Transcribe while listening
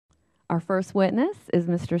Our first witness is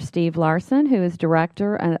Mr. Steve Larsen, who is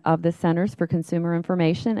Director of the Centers for Consumer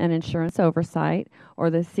Information and Insurance Oversight, or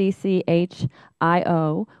the CCHIO,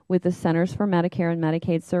 with the Centers for Medicare and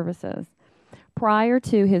Medicaid Services. Prior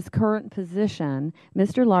to his current position,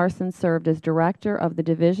 Mr. Larsen served as Director of the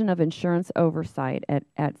Division of Insurance Oversight at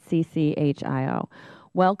CCHIO.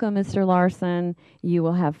 Welcome, Mr. Larsen. You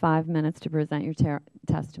will have 5 minutes to present your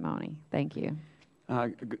testimony. Thank you.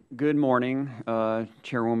 Good morning,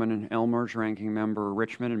 Chairwoman Elmers, Ranking Member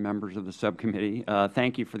Richmond, and members of the subcommittee.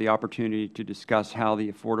 Thank you for the opportunity to discuss how the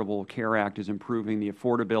Affordable Care Act is improving the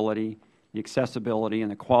affordability, the accessibility, and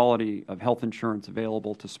the quality of health insurance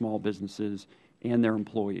available to small businesses and their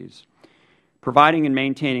employees. Providing and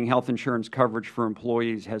maintaining health insurance coverage for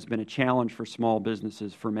employees has been a challenge for small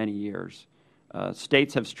businesses for many years.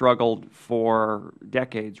 States have struggled for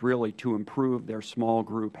decades, really, to improve their small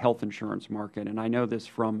group health insurance market, and I know this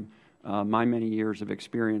from my many years of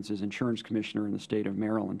experience as insurance commissioner in the state of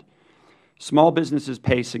Maryland. Small businesses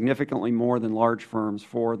pay significantly more than large firms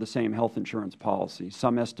for the same health insurance policy.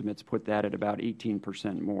 Some estimates put that at about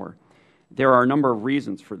 18% more. There are a number of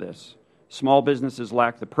reasons for this. Small businesses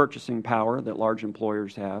lack the purchasing power that large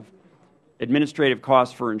employers have. Administrative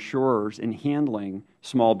costs for insurers in handling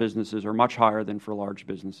small businesses are much higher than for large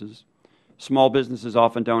businesses. Small businesses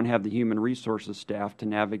often don't have the human resources staff to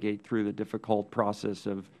navigate through the difficult process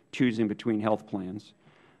of choosing between health plans.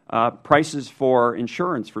 Prices for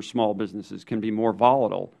insurance for small businesses can be more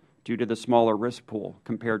volatile due to the smaller risk pool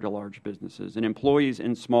compared to large businesses. And employees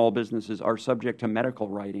in small businesses are subject to medical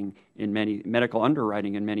underwriting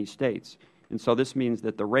in many states. And so this means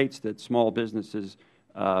that the rates that small businesses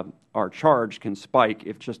are charged can spike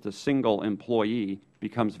if just a single employee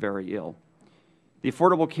becomes very ill. The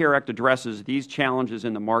Affordable Care Act addresses these challenges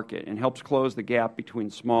in the market and helps close the gap between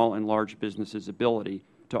small and large businesses' ability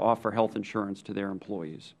to offer health insurance to their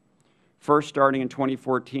employees. First, starting in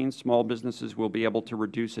 2014, small businesses will be able to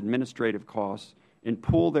reduce administrative costs and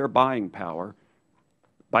pool their buying power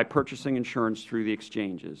by purchasing insurance through the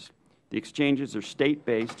exchanges. The exchanges are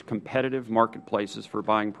state-based, competitive marketplaces for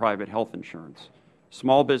buying private health insurance.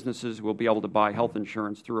 Small businesses will be able to buy health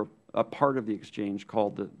insurance through a part of the exchange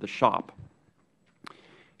called the shop.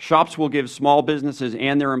 Shops will give small businesses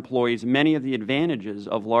and their employees many of the advantages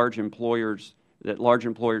of large employers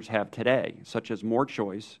have today, such as more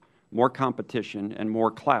choice, more competition, and more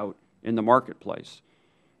clout in the marketplace.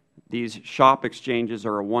 These shop exchanges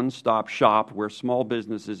are a one-stop shop where small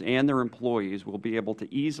businesses and their employees will be able to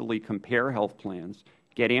easily compare health plans,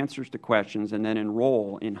 get answers to questions, and then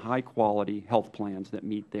enroll in high-quality health plans that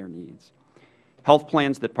meet their needs. Health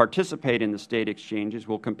plans that participate in the state exchanges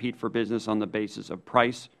will compete for business on the basis of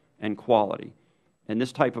price and quality. And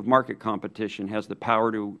this type of market competition has the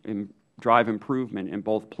power to drive improvement in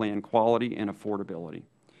both plan quality and affordability.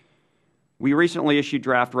 We recently issued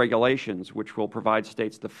draft regulations which will provide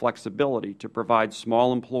states the flexibility to provide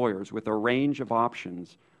small employers with a range of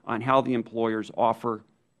options on how the employers offer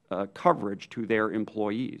coverage to their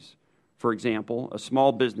employees. For example, a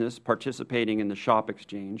small business participating in the shop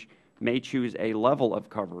exchange may choose a level of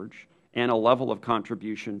coverage and a level of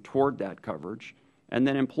contribution toward that coverage, and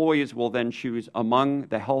then employees will then choose among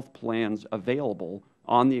the health plans available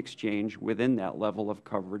on the exchange within that level of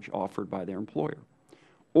coverage offered by their employer.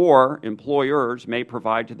 Or employers may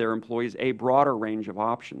provide to their employees a broader range of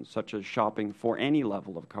options, such as shopping for any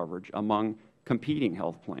level of coverage among competing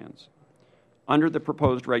health plans. Under the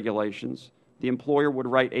proposed regulations, the employer would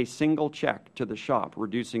write a single check to the shop,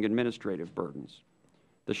 reducing administrative burdens.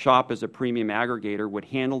 The shop, as a premium aggregator, would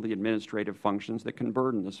handle the administrative functions that can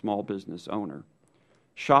burden the small business owner.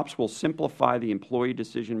 Shops will simplify the employee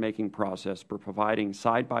decision-making process by providing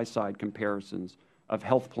side-by-side comparisons of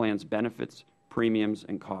health plans' benefits, premiums,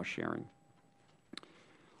 and cost sharing.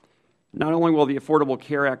 Not only will the Affordable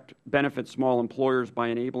Care Act benefit small employers by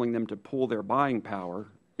enabling them to pool their buying power,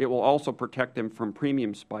 it will also protect them from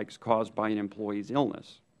premium spikes caused by an employee's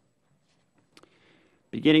illness.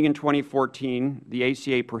 Beginning in 2014, the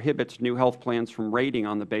ACA prohibits new health plans from rating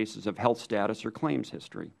on the basis of health status or claims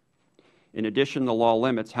history. In addition, the law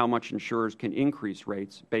limits how much insurers can increase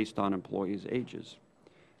rates based on employees' ages.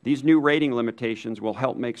 These new rating limitations will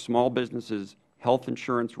help make small businesses' health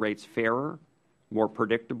insurance rates fairer, more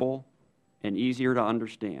predictable, and easier to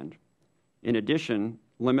understand. In addition,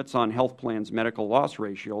 limits on health plans' medical loss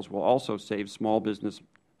ratios will also save small businesses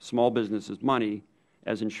money,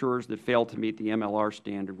 as insurers that fail to meet the MLR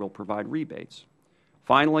standard will provide rebates.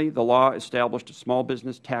 Finally, the law established a small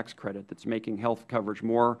business tax credit that's making health coverage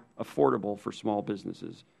more affordable for small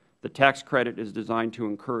businesses. The tax credit is designed to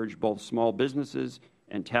encourage both small businesses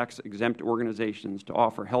and tax-exempt organizations to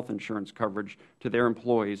offer health insurance coverage to their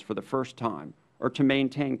employees for the first time or to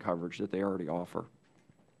maintain coverage that they already offer.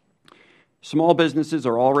 Small businesses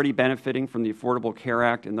are already benefiting from the Affordable Care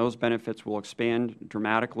Act, and those benefits will expand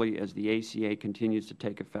dramatically as the ACA continues to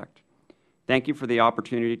take effect. Thank you for the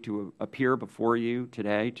opportunity to appear before you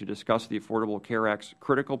today to discuss the Affordable Care Act's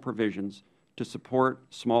critical provisions to support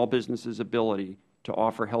small businesses' ability to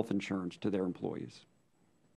offer health insurance to their employees.